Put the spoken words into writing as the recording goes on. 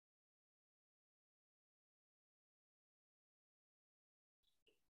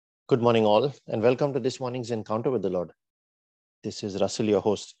Good morning, all, and welcome to this morning's Encounter with the Lord. This is Russell, your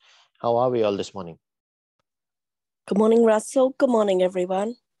host. How are we all this morning? Good morning, Russell. Good morning,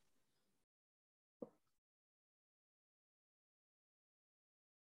 everyone.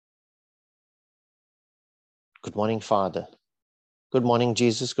 Good morning, Father. Good morning,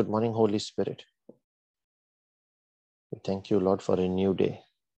 Jesus. Good morning, Holy Spirit. We thank you, Lord, for a new day.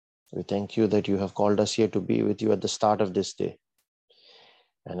 We thank you that you have called us here to be with you at the start of this day.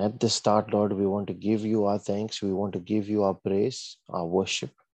 And at the start, Lord, we want to give you our thanks. We want to give you our praise, our worship,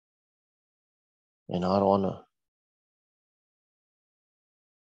 and our honor.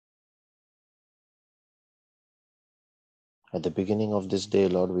 At the beginning of this day,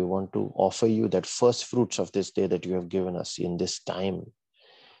 Lord, we want to offer you that first fruits of this day that you have given us in this time,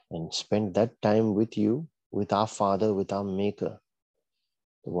 and spend that time with you, with our Father, with our Maker,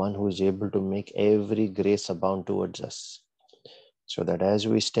 the one who is able to make every grace abound towards us. So that as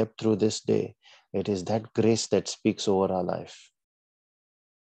we step through this day, it is that grace that speaks over our life.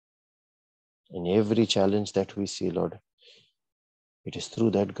 In every challenge that we see, Lord, it is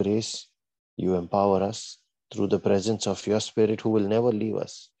through that grace you empower us, through the presence of your Spirit who will never leave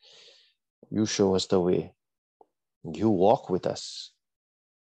us. You show us the way. You walk with us.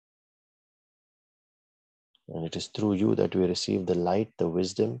 And it is through you that we receive the light, the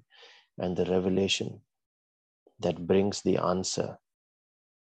wisdom, and the revelation that brings the answer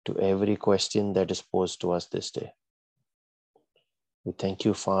to every question that is posed to us this day. We thank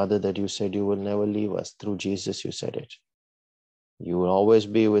you, Father, that you said you will never leave us. Through Jesus, you said it. You will always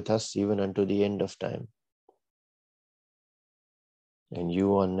be with us even unto the end of time. And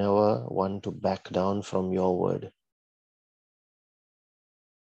you are never one to back down from your word.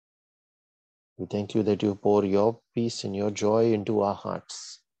 We thank you that you pour your peace and your joy into our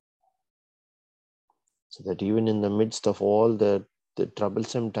hearts, so that even in the midst of all the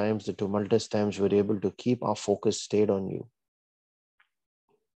troublesome times, the tumultuous times, we're able to keep our focus stayed on you.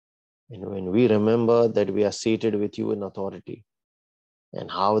 And when we remember that we are seated with you in authority and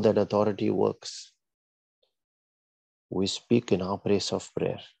how that authority works, we speak in our place of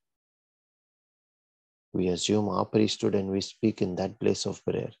prayer. We assume our priesthood and we speak in that place of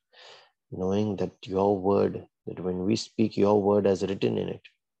prayer, knowing that your word, that when we speak your word as written in it,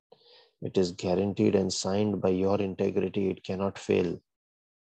 it is guaranteed and signed by your integrity. It cannot fail.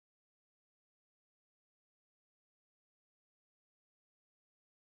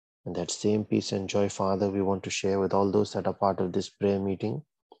 And that same peace and joy, Father, we want to share with all those that are part of this prayer meeting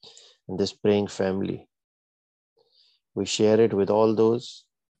and this praying family. We share it with all those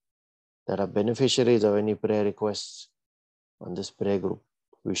that are beneficiaries of any prayer requests on this prayer group.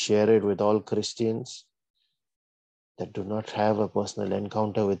 We share it with all Christians that do not have a personal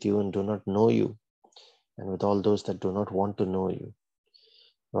encounter with you and do not know you, and with all those that do not want to know you.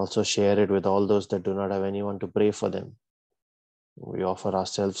 We also share it with all those that do not have anyone to pray for them. We offer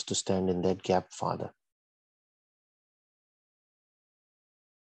ourselves to stand in that gap, Father.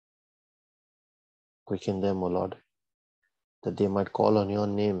 Quicken them, O Lord, that they might call on your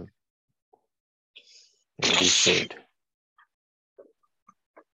name and be saved.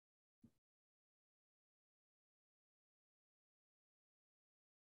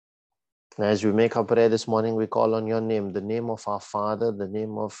 And as we make our prayer this morning, we call on your name, the name of our Father, the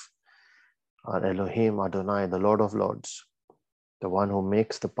name of our Elohim Adonai, the Lord of Lords, the one who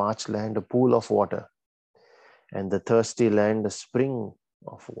makes the parched land a pool of water and the thirsty land a spring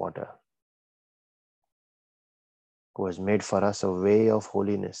of water, who has made for us a way of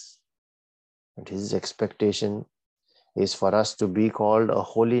holiness. And his expectation is for us to be called a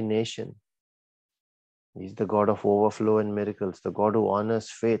holy nation. He's the God of overflow and miracles, the God who honors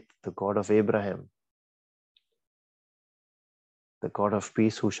faith, the God of Abraham, the God of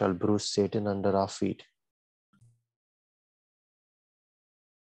peace who shall bruise Satan under our feet,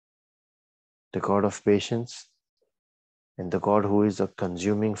 the God of patience, and the God who is a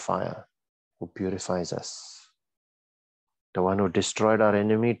consuming fire, who purifies us. The one who destroyed our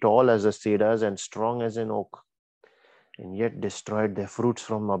enemy, tall as the cedars and strong as an oak, and yet destroyed their fruits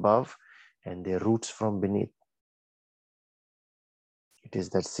from above and their roots from beneath. It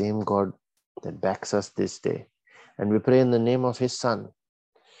is that same God that backs us this day. And we pray in the name of his Son,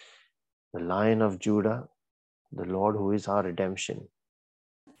 the Lion of Judah, the Lord who is our redemption,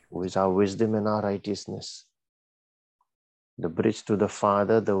 who is our wisdom and our righteousness, the bridge to the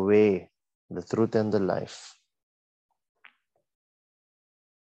Father, the way, the truth, and the life,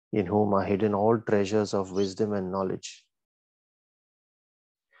 in whom are hidden all treasures of wisdom and knowledge.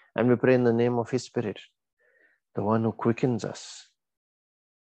 And we pray in the name of his Spirit, the one who quickens us,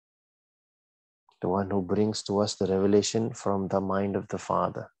 the one who brings to us the revelation from the mind of the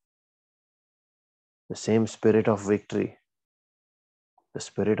Father, the same spirit of victory, the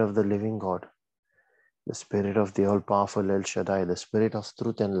spirit of the living God, the spirit of the all-powerful El Shaddai, the spirit of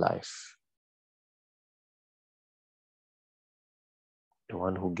truth and life, the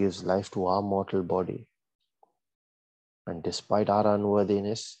one who gives life to our mortal body. And despite our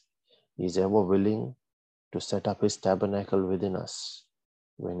unworthiness, He is ever willing to set up His tabernacle within us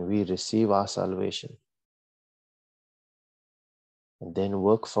when we receive our salvation, and then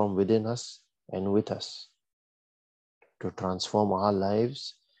work from within us and with us to transform our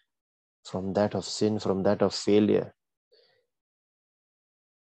lives from that of sin, from that of failure,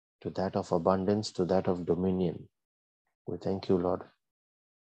 to that of abundance, to that of dominion. We thank you, Lord,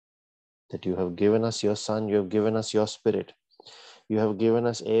 that you have given us your Son, you have given us your Spirit, you have given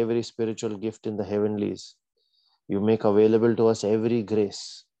us every spiritual gift in the heavenlies. You make available to us every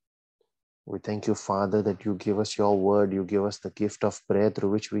grace. We thank you, Father, that you give us your word, you give us the gift of prayer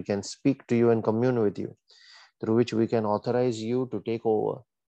through which we can speak to you and commune with you, through which we can authorize you to take over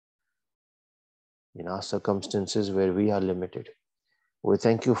in our circumstances where we are limited. We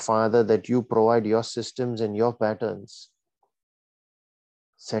thank you, Father, that you provide your systems and your patterns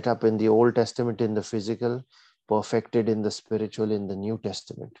set up in the Old Testament in the physical, perfected in the spiritual in the New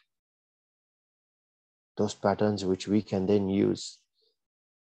Testament. Those patterns which we can then use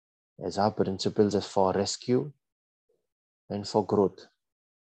as our principles as for rescue and for growth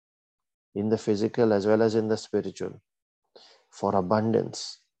in the physical as well as in the spiritual, for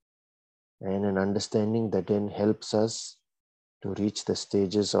abundance and an understanding that then helps us to reach the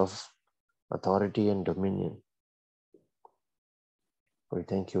stages of authority and dominion. We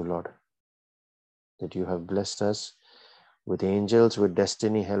thank you, Lord, that you have blessed us with angels, with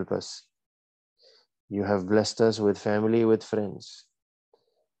destiny helpers. You have blessed us with family, with friends.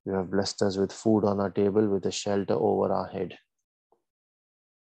 You have blessed us with food on our table, with a shelter over our head.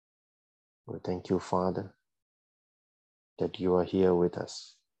 We thank you, Father, that you are here with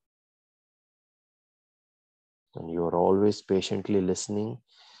us. And you are always patiently listening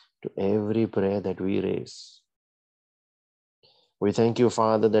to every prayer that we raise. We thank you,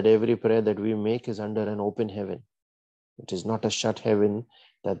 Father, that every prayer that we make is under an open heaven. It is not a shut heaven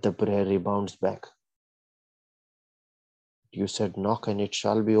that the prayer rebounds back. You said, knock and it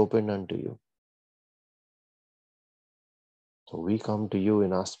shall be opened unto you. So we come to you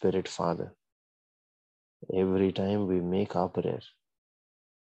in our spirit, Father, every time we make our prayer,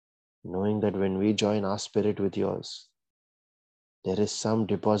 knowing that when we join our spirit with yours, there is some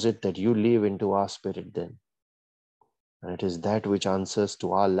deposit that you leave into our spirit then. And it is that which answers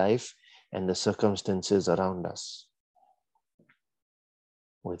to our life and the circumstances around us.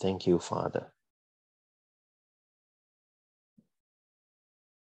 We thank you, Father.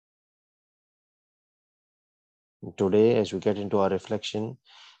 Today, as we get into our reflection,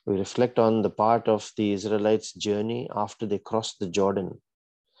 we reflect on the part of the Israelites' journey after they crossed the Jordan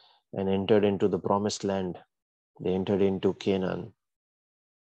and entered into the promised land. They entered into Canaan.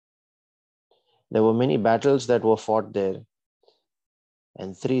 There were many battles that were fought there,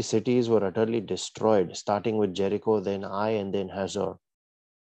 and 3 cities were utterly destroyed, starting with Jericho, then Ai, and then Hazor.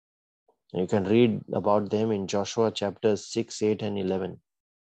 You can read about them in Joshua chapters 6, 8, and 11.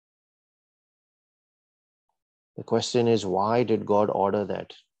 The question is, why did God order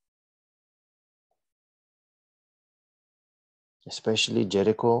that? Especially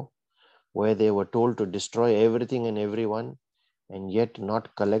Jericho, where they were told to destroy everything and everyone, and yet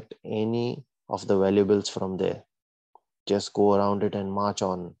not collect any of the valuables from there. Just go around it and march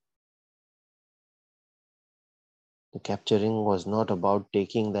on. The capturing was not about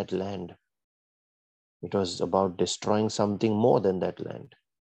taking that land. It was about destroying something more than that land.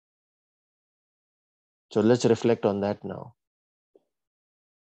 So let's reflect on that now.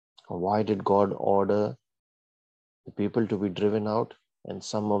 Why did God order the people to be driven out and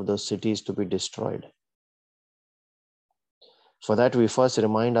some of those cities to be destroyed? For that, we first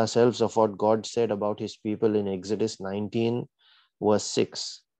remind ourselves of what God said about his people in Exodus 19, verse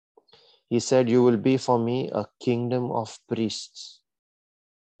 6. He said, "You will be for me a kingdom of priests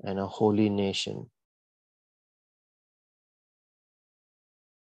and a holy nation."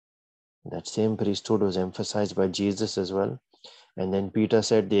 That same priesthood was emphasized by Jesus as well. And then Peter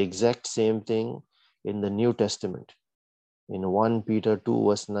said the exact same thing in the New Testament. In 1 Peter 2,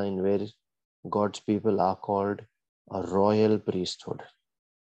 verse 9, where God's people are called a royal priesthood.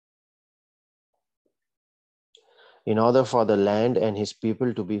 In order for the land and his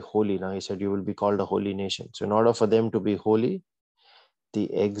people to be holy, now he said, you will be called a holy nation. So in order for them to be holy,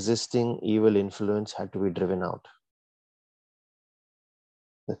 the existing evil influence had to be driven out.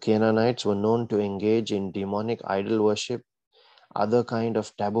 The Canaanites were known to engage in demonic idol worship, other kind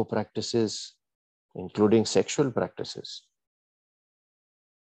of taboo practices, including sexual practices,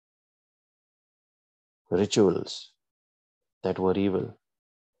 rituals that were evil.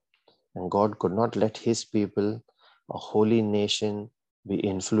 And God could not let his people, a holy nation, be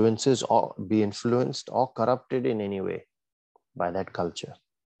influenced or corrupted in any way by that culture.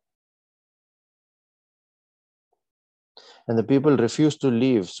 And the people refused to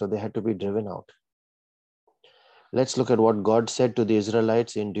leave, so they had to be driven out. Let's look at what God said to the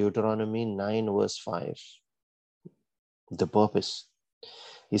Israelites in Deuteronomy 9 verse 5. The purpose.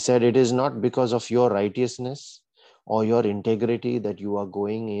 He said, "It is not because of your righteousness or your integrity that you are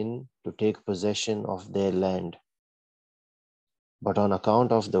going in to take possession of their land, but on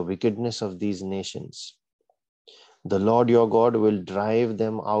account of the wickedness of these nations. The Lord your God will drive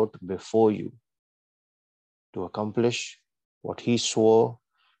them out before you to accomplish what he swore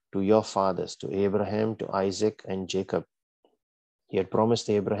to your fathers, to Abraham, to Isaac, and Jacob. He had promised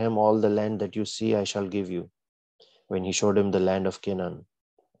Abraham, all the land that you see I shall give you," when he showed him the land of Canaan.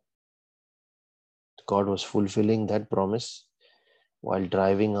 God was fulfilling that promise while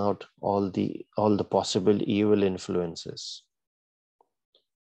driving out all the possible evil influences.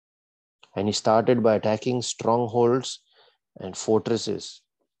 And he started by attacking strongholds and fortresses,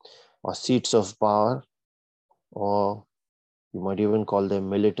 or seats of power, or you might even call them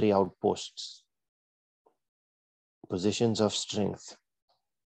military outposts, positions of strength.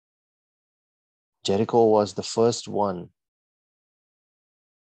 Jericho was the first one,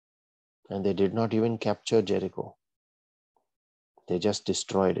 and they did not even capture Jericho. They just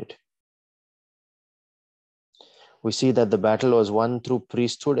destroyed it. We see that the battle was won through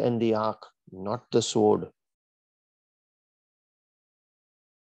priesthood and the ark, not the sword.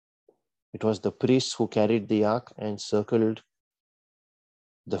 It was the priests who carried the ark and circled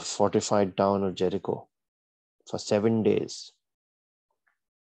the fortified town of Jericho for 7 days.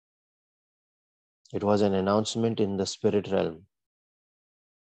 It was an announcement in the spirit realm.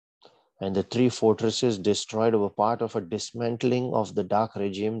 And the 3 fortresses destroyed were part of a dismantling of the dark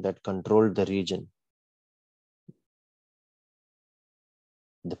regime that controlled the region.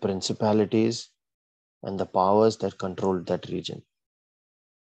 The principalities and the powers that controlled that region.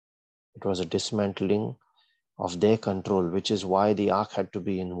 It was a dismantling of their control, which is why the ark had to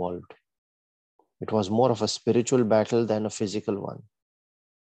be involved. It was more of a spiritual battle than a physical one.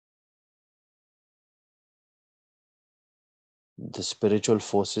 The spiritual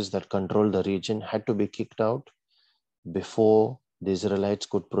forces that control the region had to be kicked out before the Israelites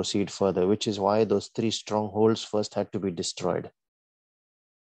could proceed further, which is why those 3 strongholds first had to be destroyed.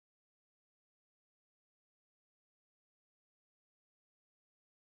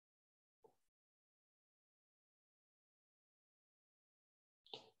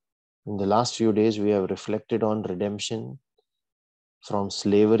 In the last few days, we have reflected on redemption from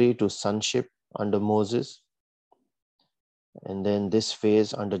slavery to sonship under Moses. And then this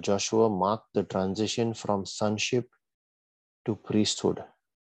phase under Joshua marked the transition from sonship to priesthood.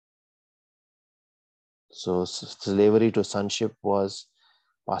 So slavery to sonship was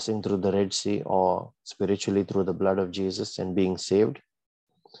passing through the Red Sea, or spiritually through the blood of Jesus and being saved.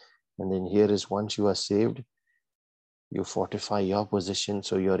 And then here is, once you are saved, you fortify your position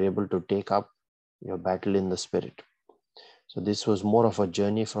so you're able to take up your battle in the spirit. So this was more of a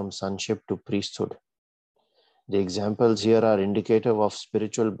journey from sonship to priesthood. The examples here are indicative of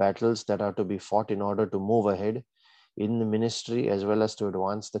spiritual battles that are to be fought in order to move ahead in the ministry as well as to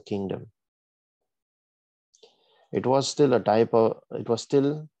advance the kingdom. It was still a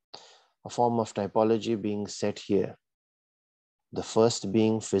form of typology being set here. The first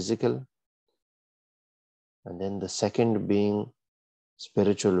being physical, and then the second being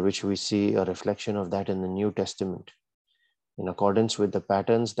spiritual, which we see a reflection of that in the New Testament, in accordance with the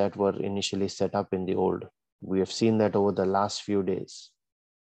patterns that were initially set up in the Old. We have seen that over the last few days.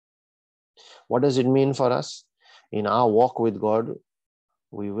 What does it mean for us? In our walk with God,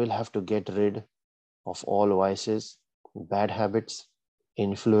 we will have to get rid of all vices, bad habits,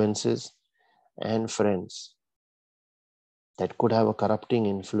 influences, and friends that could have a corrupting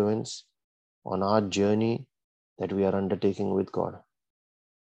influence on our journey that we are undertaking with God.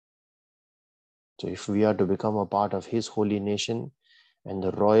 So if we are to become a part of his holy nation and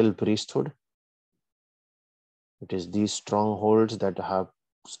the royal priesthood, it is these strongholds that have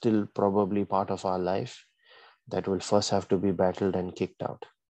still probably part of our life that will first have to be battled and kicked out,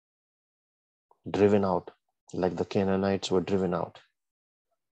 driven out, like the Canaanites were driven out.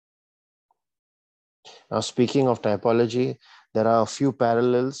 Now, speaking of typology, there are a few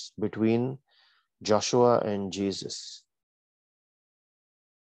parallels between Joshua and Jesus.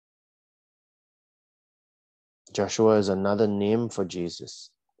 Joshua is another name for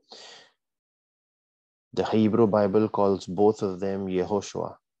Jesus. The Hebrew Bible calls both of them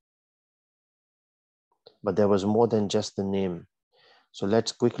Yehoshua. But there was more than just the name. So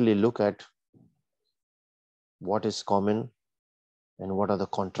let's quickly look at what is common and what are the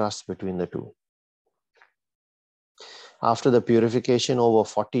contrasts between the two. After the purification over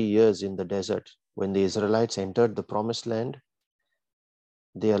 40 years in the desert, when the Israelites entered the promised land,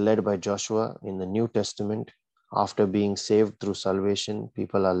 they are led by Joshua in the New Testament. After being saved through salvation,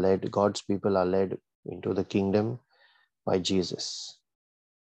 God's people are led into the kingdom by Jesus.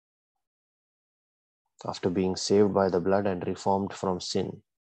 After being saved by the blood and reformed from sin.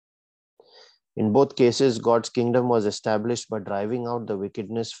 In both cases, God's kingdom was established by driving out the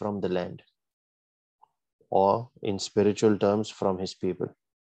wickedness from the land, or in spiritual terms, from his people.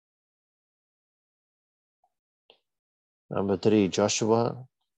 Number 3, Joshua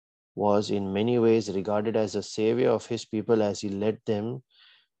was in many ways regarded as a savior of his people as he led them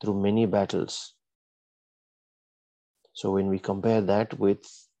through many battles. So when we compare that with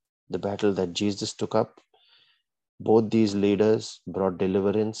the battle that Jesus took up, both these leaders brought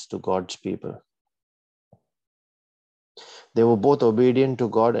deliverance to God's people. They were both obedient to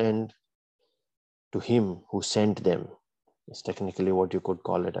God and to him who sent them. It's technically what you could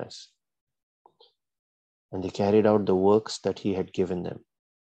call it as. And they carried out the works that he had given them.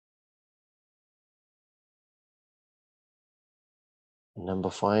 Number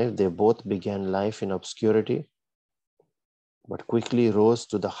 5, they both began life in obscurity, but quickly rose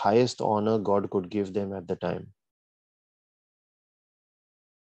to the highest honor God could give them at the time.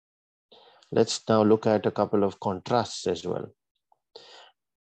 Let's now look at a couple of contrasts as well.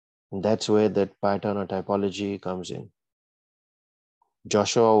 And that's where that pattern or typology comes in.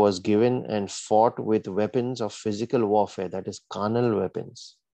 Joshua was given and fought with weapons of physical warfare, that is carnal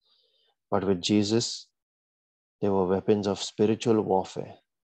weapons. But with Jesus, there were weapons of spiritual warfare,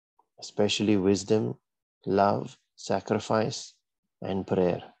 especially wisdom, love, sacrifice, and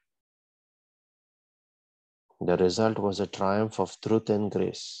prayer. The result was a triumph of truth and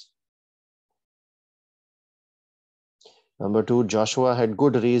grace. Number 2, Joshua had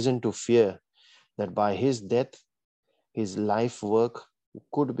good reason to fear that by his death, his life work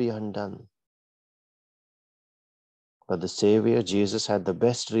could be undone. But the Savior, Jesus, had the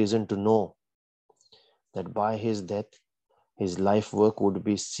best reason to know that by his death, his life work would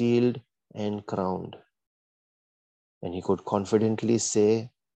be sealed and crowned. And he could confidently say,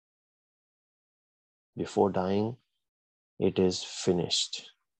 before dying, it is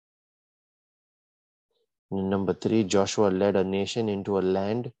finished. And number 3, Joshua led a nation into a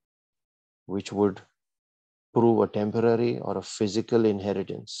land which would prove a temporary or a physical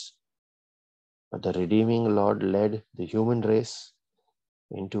inheritance. But the redeeming Lord led the human race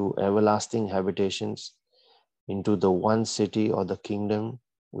into everlasting habitations, into the one city or the kingdom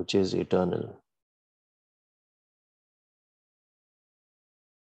which is eternal.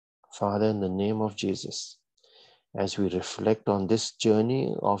 Father, in the name of Jesus, as we reflect on this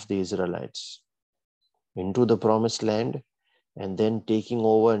journey of the Israelites into the promised land and then taking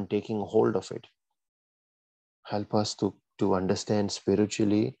over and taking hold of it, help us to understand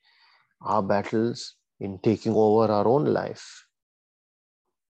spiritually our battles in taking over our own life.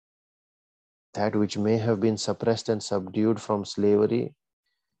 That which may have been suppressed and subdued from slavery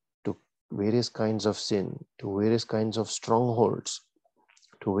to various kinds of sin, to various kinds of strongholds,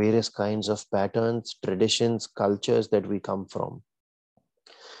 to various kinds of patterns, traditions, cultures that we come from,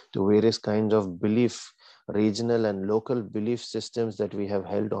 to various kinds of belief, regional and local belief systems that we have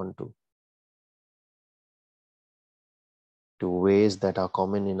held on to ways that are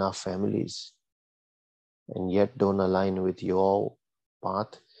common in our families and yet don't align with your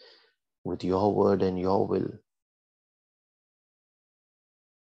path, with your word and your will.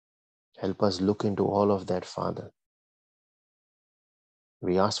 Help us look into all of that, Father.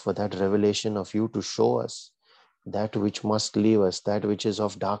 We ask for that revelation of you to show us that which must leave us, that which is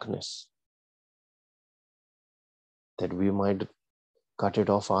of darkness, that we might cut it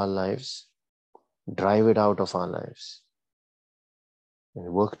off our lives, drive it out of our lives,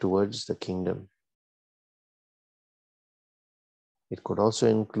 and work towards the kingdom. It could also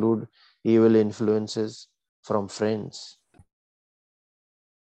include evil influences from friends,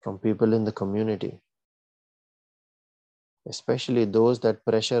 from people in the community, especially those that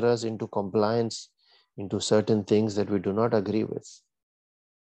pressure us into compliance into certain things that we do not agree with.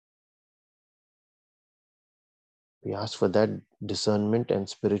 We ask for that discernment and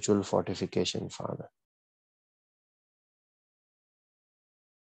spiritual fortification, Father.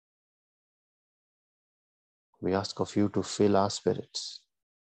 We ask of you to fill our spirits,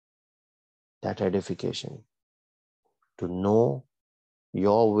 that edification, to know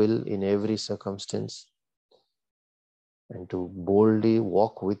your will in every circumstance and to boldly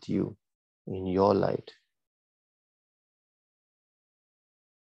walk with you in your light.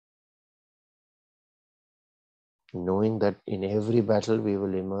 Knowing that in every battle we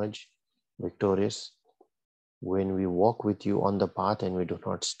will emerge victorious when we walk with you on the path and we do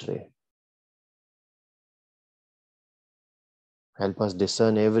not stray. Help us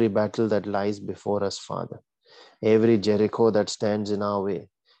discern every battle that lies before us, Father. Every Jericho that stands in our way.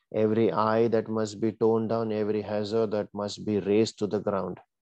 Every eye that must be torn down. Every hazard that must be raised to the ground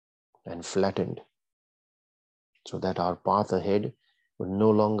and flattened, so that our path ahead will no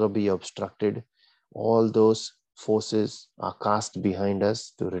longer be obstructed. All those forces are cast behind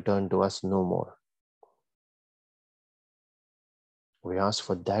us to return to us no more. We ask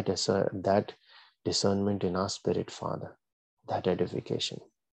for that discernment in our spirit, Father, that edification.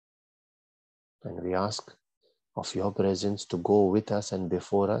 And we ask of your presence to go with us and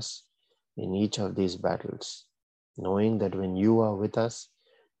before us in each of these battles, knowing that when you are with us,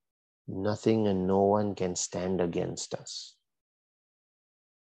 nothing and no one can stand against us.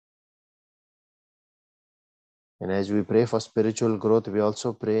 And as we pray for spiritual growth, we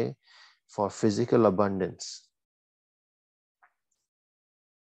also pray for physical abundance.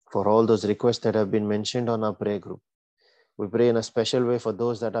 For all those requests that have been mentioned on our prayer group, we pray in a special way for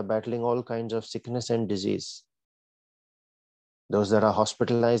those that are battling all kinds of sickness and disease, those that are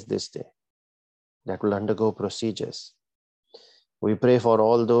hospitalized this day, that will undergo procedures. We pray for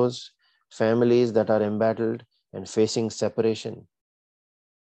all those families that are embattled and facing separation.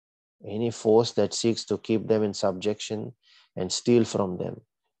 Any force that seeks to keep them in subjection and steal from them,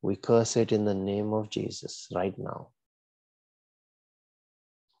 we curse it in the name of Jesus right now.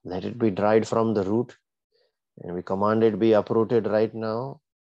 Let it be dried from the root, and we command it be uprooted right now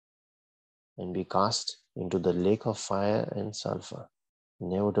and be cast into the lake of fire and sulfur,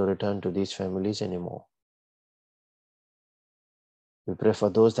 never to return to these families anymore. We pray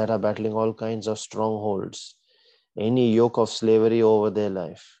for those that are battling all kinds of strongholds, any yoke of slavery over their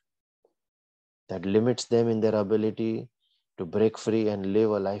life that limits them in their ability to break free and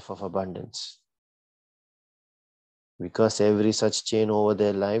live a life of abundance. We curse every such chain over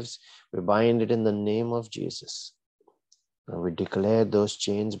their lives. We bind it in the name of Jesus. And we declare those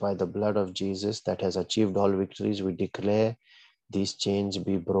chains by the blood of Jesus that has achieved all victories. We declare these chains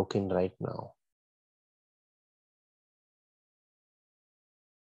be broken right now.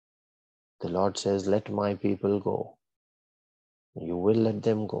 The Lord says, let my people go. You will let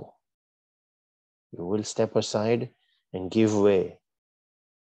them go. You will step aside and give way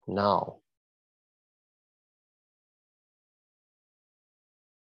now.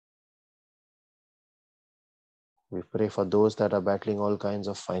 We pray for those that are battling all kinds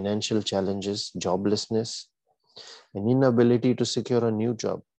of financial challenges, joblessness, an inability to secure a new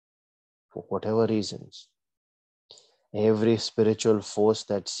job for whatever reasons. Every spiritual force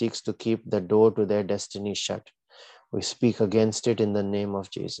that seeks to keep the door to their destiny shut, we speak against it in the name of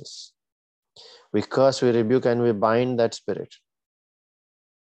Jesus. We curse, we rebuke, and we bind that spirit.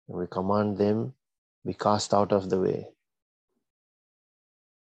 And we command them be cast out of the way.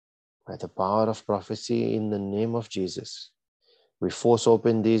 By the power of prophecy in the name of Jesus, we force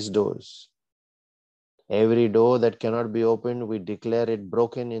open these doors. Every door that cannot be opened, we declare it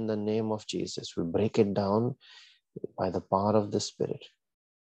broken in the name of Jesus. We break it down by the power of the Spirit,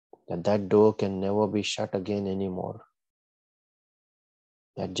 that door can never be shut again anymore.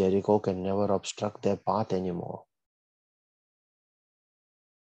 That Jericho can never obstruct their path anymore.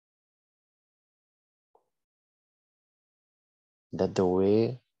 That the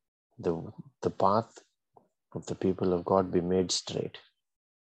way, the path of the people of God be made straight.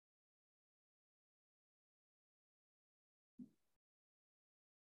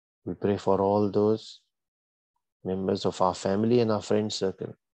 We pray for all those members of our family and our friend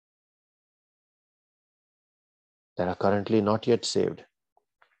circle that are currently not yet saved,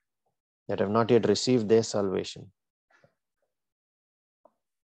 that have not yet received their salvation.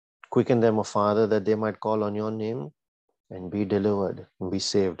 Quicken them, O Father, that they might call on your name and be delivered and be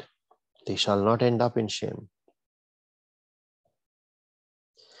saved. They shall not end up in shame.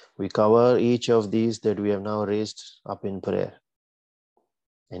 We cover each of these that we have now raised up in prayer.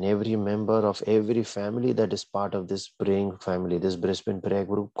 And every member of every family that is part of this praying family, this Brisbane prayer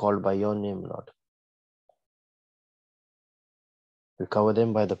group called by your name, Lord. We cover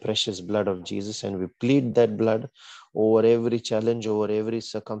them by the precious blood of Jesus, and we plead that blood over every challenge, over every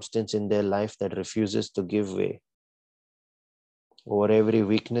circumstance in their life that refuses to give way, over every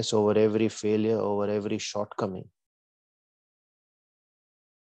weakness, over every failure, over every shortcoming,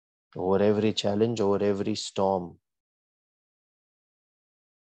 over every challenge, over every storm.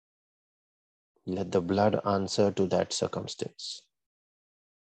 Let the blood answer to that circumstance.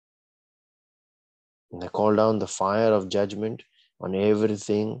 And I call down the fire of judgment on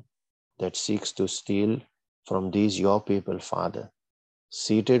everything that seeks to steal from these your people, Father,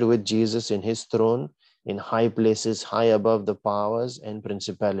 seated with Jesus in his throne in high places, high above the powers and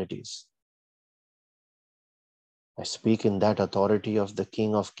principalities. I speak in that authority of the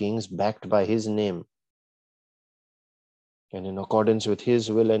King of Kings, backed by his name, and in accordance with his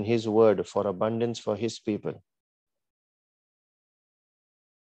will and his word for abundance for his people.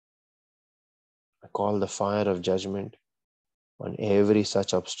 I call the fire of judgment on every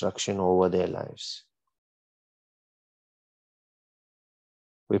such obstruction over their lives.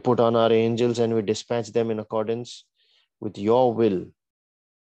 We put on our angels and we dispatch them in accordance with your will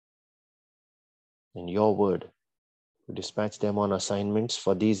and your word. We dispatch them on assignments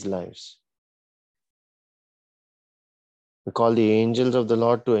for these lives. We call the angels of the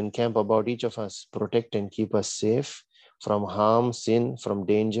Lord to encamp about each of us, protect and keep us safe from harm, sin, from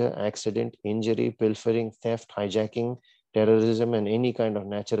danger, accident, injury, pilfering, theft, hijacking, terrorism, and any kind of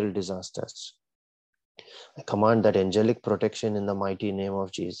natural disasters. I command that angelic protection in the mighty name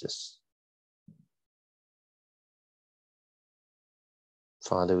of Jesus.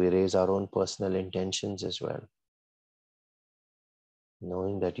 Father, we raise our own personal intentions as well,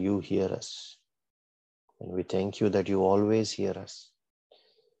 knowing that you hear us. And we thank you that you always hear us.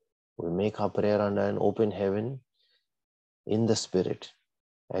 We make our prayer under an open heaven in the Spirit,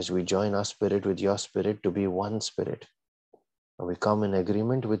 as we join our spirit with your spirit to be one spirit. And we come in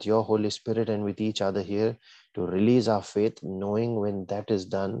agreement with your Holy Spirit and with each other here to release our faith, knowing when that is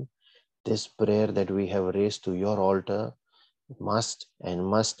done, this prayer that we have raised to your altar must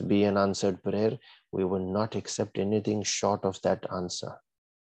be an answered prayer. We will not accept anything short of that answer.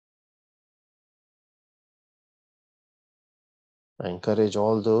 I encourage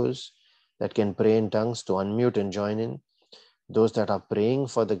all those that can pray in tongues to unmute and join in. Those that are praying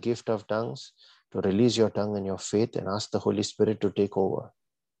for the gift of tongues, to release your tongue and your faith and ask the Holy Spirit to take over.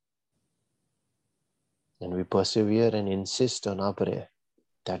 And we persevere and insist on our prayer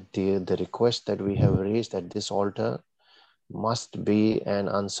that the request that we have raised at this altar must be an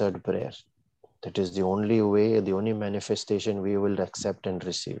answered prayer. That is the only way, the only manifestation we will accept and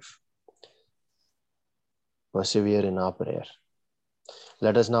receive. Persevere in our prayer.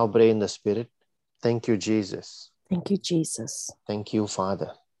 Let us now pray in the Spirit. Thank you, Jesus. Thank you, Jesus. Thank you,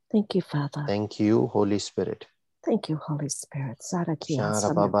 Father. Thank you, Father. Thank you, Holy Spirit. Thank you, Holy Spirit. Shara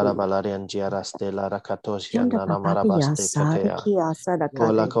babara balarian jiara stella rakatosia nana marabaste katea.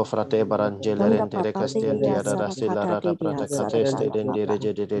 Kola kofrate baranjele rendere castendia da rasila rada prata cateste dendire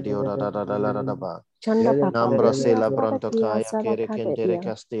jedio da da ba. Nambro sela bronto kaya kere kendere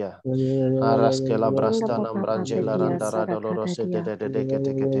castia. Araskela brasta nambrangela randa radolo sete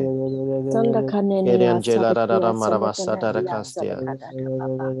de kete. Kere angela rada marabasa da castia.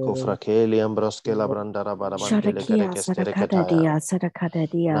 Kofrakeli ambroskela brandara barabantele kere kestere ketaya.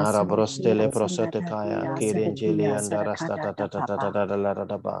 Nara brostele prosete kaya. Kere angeli andara stata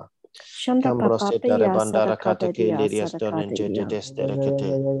da ba. Cambroseta rebandara kateke lirias donenje destere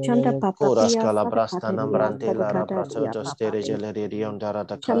kete. Kuras calabrasta nambrante la rabrasoto stere gelerion dara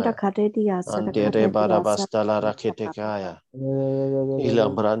dakaya. Andere barabasta la rakete kaya.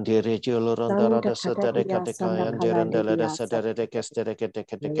 Ilambrandi regio rondara da sadere katekaya and derandela da sadere de kestere kete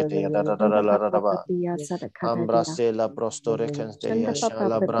da Ambrase la prostore kenstea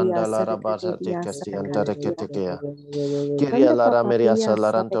shala branda la rabata de castiantara ketekea. Kiria la rameria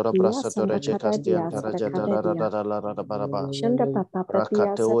salarantora prasatore cecastiantara jetara la baraba.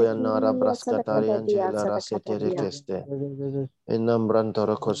 Rakatoya nara brascatari angela rasetere keste.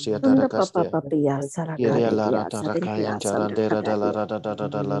 Enambrantoro cosiatara castea. Kiria la rata rakayan jalandera da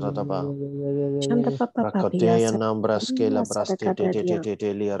la radaba. Rakotea nambraske la braste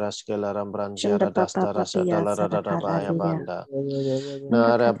de liaraske la rambranjera dasta rasata la radabaya banda.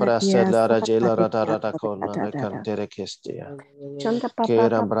 Nara brase la rajela rada kona le cantere kestia.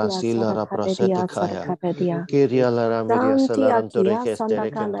 Kera brasila ra prosete kaya. Kiria la rameria salarantore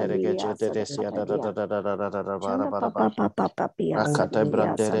kestere kentere gejete desia da baraba. Rakata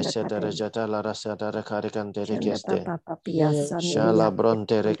brandere sedere jeta la rasata rekantere keste. Shala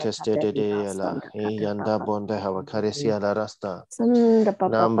brontere keste de la. Yanda bonde hava karesia la rasta.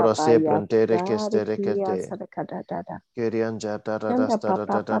 Nambro se prantere kestere kete. Kirian jata rasta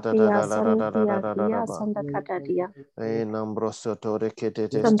nambro sotore kete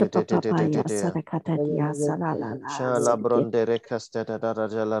Shala brondere keste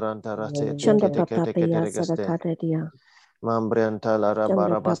jalaranta rase kete keste. Mambrianta la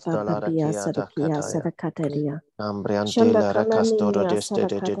rabarabasta la rakiata kataya. Ambriantela recastoro deste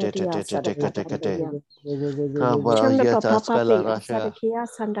de Kabara Chanda papa yetas papia calarasha. sadakia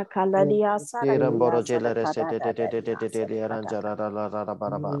sanda kaladia Iramboro sadakia jela sadakada resete dadadia de sadakada. ranjara la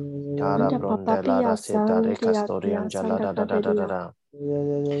baraba. Tara Chanda bronde la papapia raseta sandia recastorian kia jala sanda kadadia. da.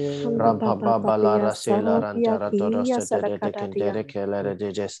 Chanda Rampa papa baba la papia rasela sandia ranjara kia toroste de sadakadadia. kendere kelere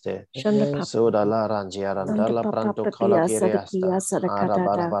de geste. Chanda papa Suda la rangiaranda Sanda la papa pranto papia calagiriasta. sadakia Ara sadakadada.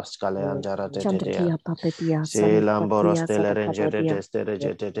 barabar scale anjara Chanda de. kia papia Se sanda lamboros pakia de la rangere sadakadadia.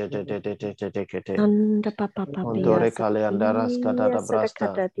 de. Sanda papa papia Ondore Kaleandaras sadakia Kadada Brasta,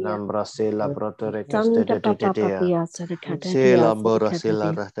 sadakadadia. Nambra Sela Protorecas Sanda papa de papia Sela sadakadadia Mbora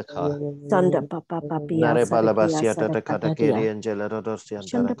Sela sadakadadia. Rataka, Sanda papa papia Nare sadakia Balabasia sadakadadia. Katakiri and Geladorsian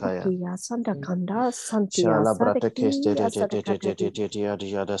Shanda Tarakaya, pakia sanda kanda santia Shala Bratakis sadakia sadakadadia.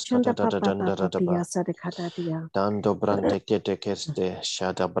 Yadas Shanda papa papia Katadadadadadaba, sadakadadia. Dando Brandekete Keste,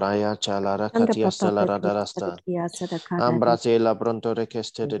 Shada Braya Chalara Shanda Katia papa Stella papia Radarasta, sadakia sadakadadia. Ambra Sela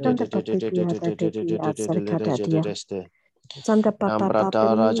Brontorekeste Shanda papia sadakia sadakadadia. de Sanda papa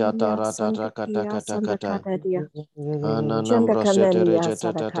Ambrata Rajata papia Rata Kata sandakia Kata Kata sandakadadia. Shanda Ananambro kanania Seterejeta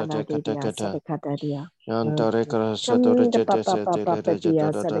sadakadadia Kata sadakadadia. Yantarekra Shanda Setorejete papa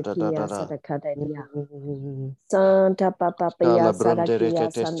papia sadakia Seterejeta sadakadadia. Santa papa pia Sala sadakia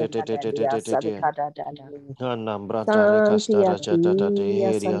Bronderekete sanda kadadia sadakadada. Anambrata Recastara Santia Jeta kia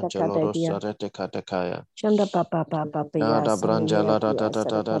Heri sanda Angeloro kadadia. Sarete Katakaya Shanda papa pia Ada sandia Branjala kia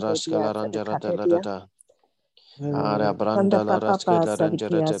sadakadadia Raskala sadakadadia. Ranjara Ara Sanda Brandala papa Raskila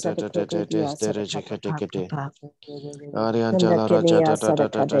Ranjara sadakia sadakadadia Sterejekete sadakadapa. Sanda Arianjala Raja kenia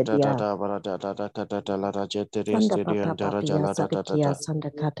sadakadadia. Barada Raja Sanda Terestri and papa pia Rajala sadakia sanda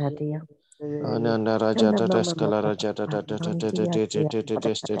kadadia. Ananda Raja Shanda mama Taskala mama Raja santia kia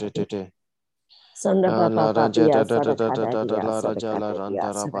sadakadadia. Tete Sanda La papa Raja pia sadakadadia La Raja La sadakadadia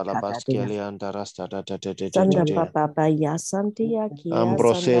Rantara sadakadadia. Balabaskeli and Rasta Sanda papa ya santia kia sanda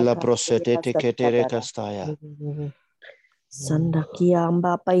Ambrosela kia prosete ketere sadakadada. castaya. Sanda kia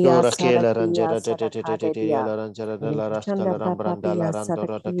amba ya Dora Kela sadakia Ranjara sadakadedia. La Ranjara la Shanda Rascala papa Rambranda la ya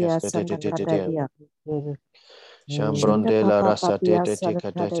Randora da sadakia Keste sandakadedia. Shanda Shambronde la papa Rasa ya Tete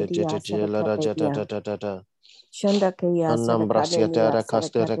sadakadedia la Raja sadakadedia. Shanda kia Anambrasia sadakadedia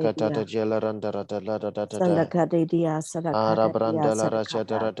Castera sadakadedia. Catata Jela Randara Sanda kadedia sadakadedia Arabranda la Raja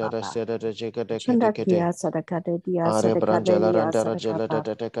sadakada Dara papa. Seda de Shanda Jicate kia sadakadedia Are Brangela sadakadedia Randara Jela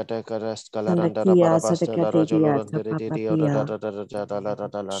sadakapa. de Catacara Sanda Scalarandara kia Barabasta la sadakadedia Rajolo papa de pia. Oda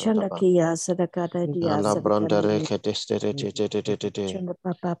Shandakia Sadakadadia La brondere Sadakadadia. che testere Shanda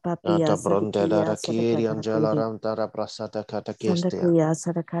Papa Papia Nata brondela Sadakia rakiri angela Sadakadadia. rantara prasata katakestia. Sandakia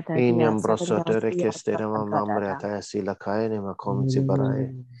Sadakadadia Iniam brosotere Sadakasia kestere mamre Sadakadada. atasi la kaene ma komsi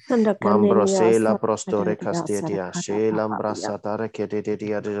barae. Sandakanenia Mambro se la prostore Sadakadadia castietia. Sadakada She Papapia. lambrasatara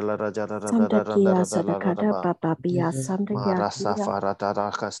kededia de la Sandakia Sadakada rajarada. Papapia Marasa Sandayakia.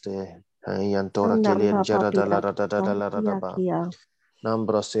 faratara caste. Yantora kilian Sandamba jarada Papia la radaba. Sandiakia.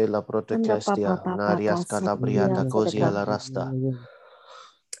 Nambro se la Sanda Papa protecestia. Papa Narias calabriata Sadakia cosia Sadaka. la rasta.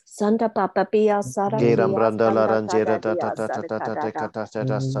 Santa Papa Pia Geram Sarakia branda la Sanda rangera Kadadia Sadakadada.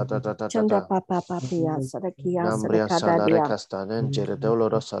 Chanda ta. Papa Papia Sadakia Nambria salare Sadakadadia. castanen jere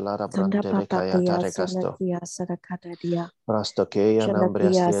doloro salara Sanda brandere Papa kayata Pia recasto. Sadakia Sadakadadia. Prasto keya nambria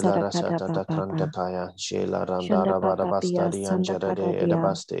Chandakia stela Sadakada rasata ta kranta Papa. kaya. Shela Shanda randara Papa Pia barabasta di angere de Sandakadadia.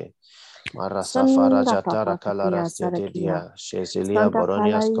 edabaste. Marasa Sanda farajatara Papa Pia calaraste de Sadakia. dia. Shezilia Sanda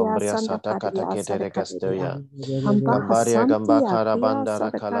boronias Kalaya combria Sanda sata kata Kadia kete Sadakadia. recastoya. Hamba Gambaria gamba Hasantia Kia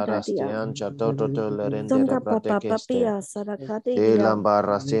carabandara Sadakadadia. calarastian chato to lerendere Sanda Papa bradekeste. Papia E Sadakadia.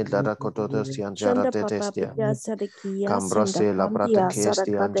 lambara senta da cototo si anjara Shanda Papa tetestia. Pia Sadakia Sanda Cambrose la brata Kandia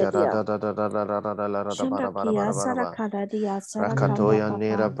kesti anjara Sadakadia. da Shanda Kia bara. Sadakadadia Sadakanda Rakatoya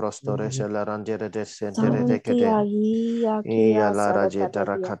nera Papa. prostore la rangere de sentere Santia decade. Ia Ia Kia la rajeta Sadakadia.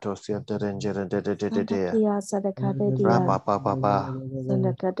 rakato siente rangere Sanda de. Kia Sadakadia. Rapa papa.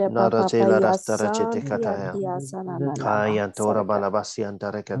 Sanda Kada Nara Papa la Paya rastara chete Santia kataya. Kia Salalala Kayantora Sadaka. balabasi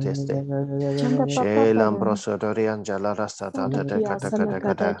antare kateste. Shanda Papa She Paya. lambroso dorian jala rastata Sanda de Kia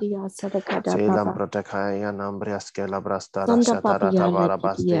Sadakadia Sadakada Se Papa. lambrota kaya nambrias ke la brastara Sanda shatara Papia tabara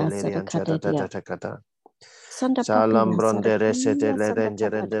baste Lakidia lerian chera Sadakadia. kata. Sanda Salam Papia brondere sete Sadakia le Sanda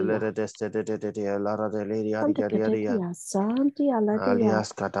rengere de Kadadia. lere deste de lara de liria Sanda diarian. Kadadia Santi Aladia.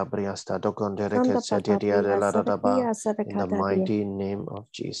 Alias catabrias tadokondere Sanda kesedia de Papia la radaba. Sadakia In the Sadakadadia. mighty name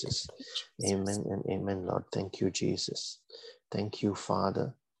of Jesus. Thank you, Jesus. Amen and amen, Lord. Thank you, Jesus. Thank you,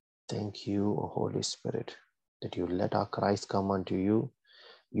 Father. Thank you, O Holy Spirit, that you let our cries come unto you.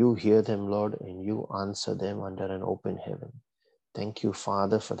 You hear them, Lord, and you answer them under an open heaven. Thank you,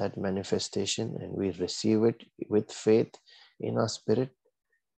 Father, for that manifestation, and we receive it with faith in our spirit,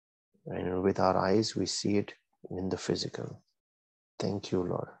 and with our eyes we see it in the physical. Thank you,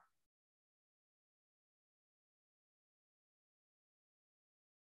 Lord.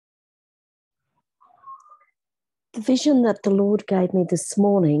 The vision that the Lord gave me this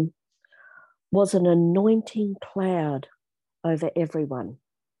morning was an anointing cloud over everyone.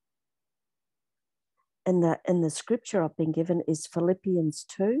 And the scripture I've been given is Philippians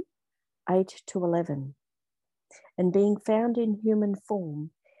 2, 8 to 11. And being found in human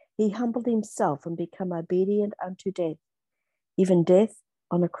form, he humbled himself and became obedient unto death, even death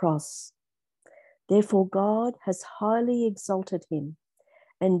on a cross. Therefore God has highly exalted him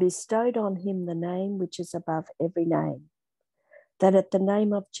and bestowed on him the name which is above every name, that at the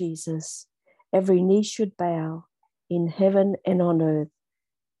name of Jesus every knee should bow in heaven and on earth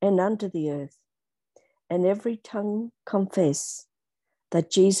and under the earth, and every tongue confess that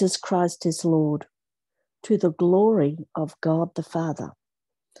Jesus Christ is Lord, to the glory of God the Father.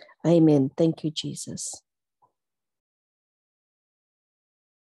 Amen. Thank you, Jesus.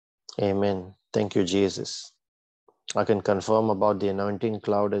 Amen. Thank you, Jesus. I can confirm about the anointing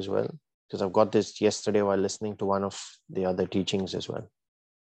cloud as well, because I've got this yesterday while listening to one of the other teachings as well.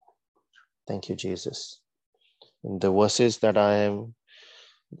 Thank you, Jesus. And the verses that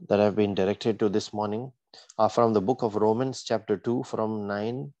I've been directed to this morning are from the book of Romans, chapter 2, from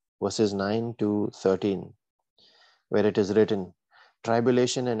verses 9 to 13, where it is written,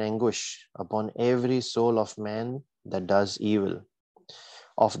 "Tribulation and anguish upon every soul of man that does evil,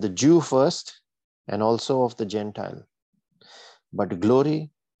 of the Jew first, and also of the Gentile. But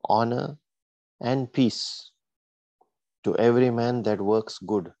glory, honor, and peace to every man that works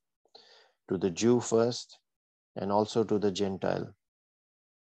good, to the Jew first, and also to the Gentile.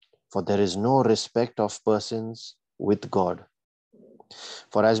 For there is no respect of persons with God.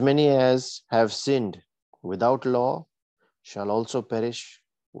 For as many as have sinned without law shall also perish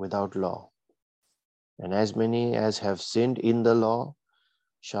without law. And as many as have sinned in the law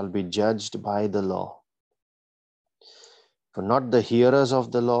shall be judged by the law. For not the hearers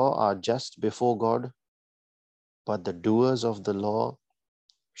of the law are just before God, but the doers of the law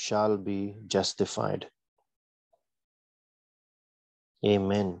shall be justified."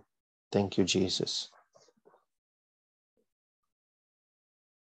 Amen. Thank you, Jesus.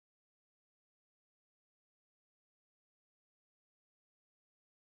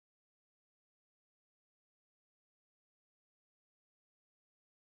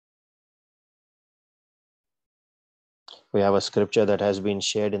 We have a scripture that has been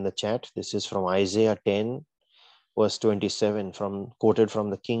shared in the chat. This is from Isaiah 10, verse 27, quoted from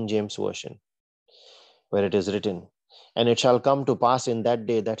the King James Version, where it is written, "And it shall come to pass in that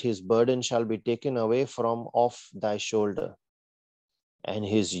day that his burden shall be taken away from off thy shoulder, and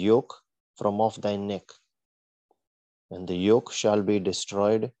his yoke from off thy neck. And the yoke shall be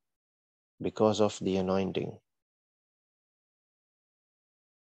destroyed because of the anointing."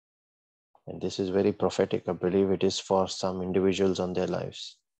 And this is very prophetic. I believe it is for some individuals on their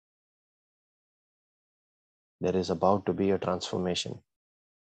lives. There is about to be a transformation.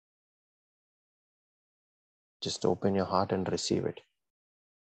 Just open your heart and receive it.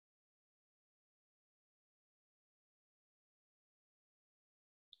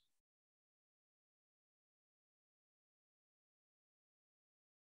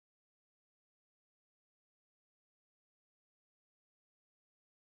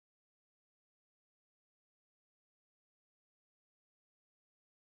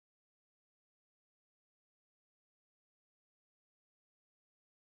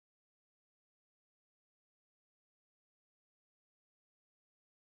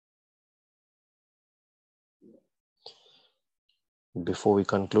 Before we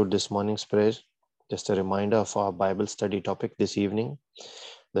conclude this morning's prayer, just a reminder of our Bible study topic this evening.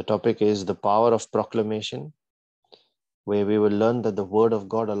 The topic is the power of proclamation, where we will learn that the Word of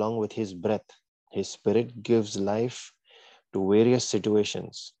God, along with His breath, His Spirit, gives life to various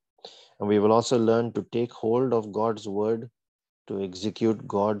situations. And we will also learn to take hold of God's Word to execute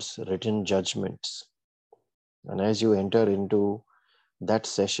God's written judgments. And as you enter into that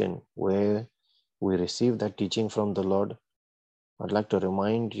session where we receive that teaching from the Lord, I'd like to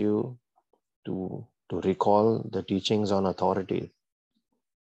remind you to recall the teachings on authority.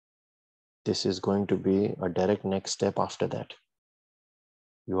 This is going to be a direct next step after that.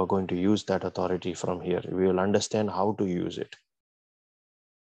 You are going to use that authority from here. We will understand how to use it.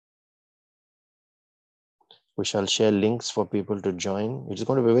 We shall share links for people to join. It's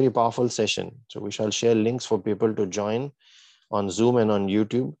going to be a very powerful session. So we shall share links for people to join on Zoom and on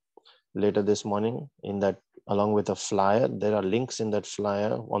YouTube later this morning. In that, along with a flyer, there are links in that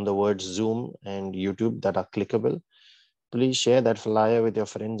flyer on the words Zoom and YouTube that are clickable. please share that flyer with your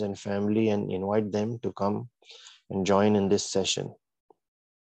friends and family and invite them to come and join in this session.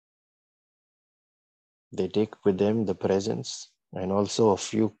 They take with them the presence and also a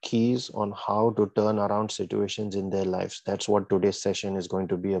few keys on how to turn around situations in their lives. That's what today's session is going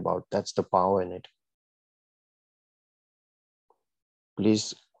to be about. That's the power in it.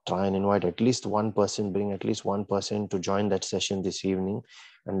 Please try and invite at least one person, bring at least one person to join that session this evening,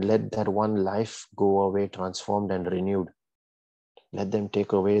 and let that one life go away transformed and renewed. Let them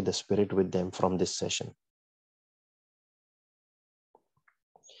take away the Spirit with them from this session.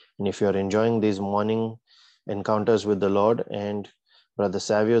 And if you're enjoying these morning encounters with the Lord and Brother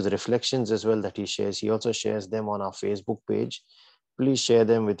Savio's reflections as well that he shares, he also shares them on our Facebook page. Please share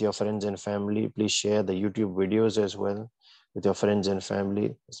them with your friends and family. Please share the YouTube videos as well with your friends and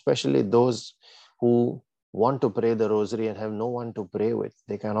family, especially those who want to pray the rosary and have no one to pray with.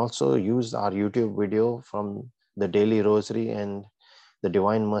 They can also use our YouTube video from the daily rosary and the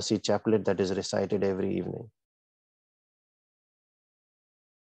Divine Mercy Chaplet that is recited every evening.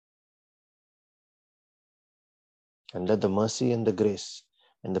 And let the mercy and the grace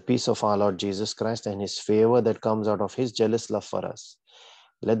and the peace of our Lord Jesus Christ and his favor that comes out of his jealous love for us,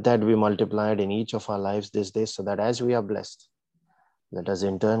 let that be multiplied in each of our lives this day, so that as we are blessed, let us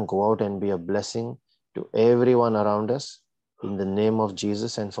in turn go out and be a blessing to everyone around us in the name of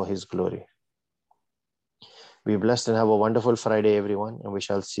Jesus and for his glory. Be blessed and have a wonderful Friday, everyone, and we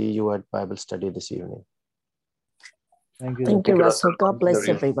shall see you at Bible study this evening. Thank you, Russell. God bless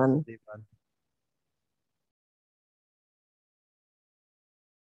everyone.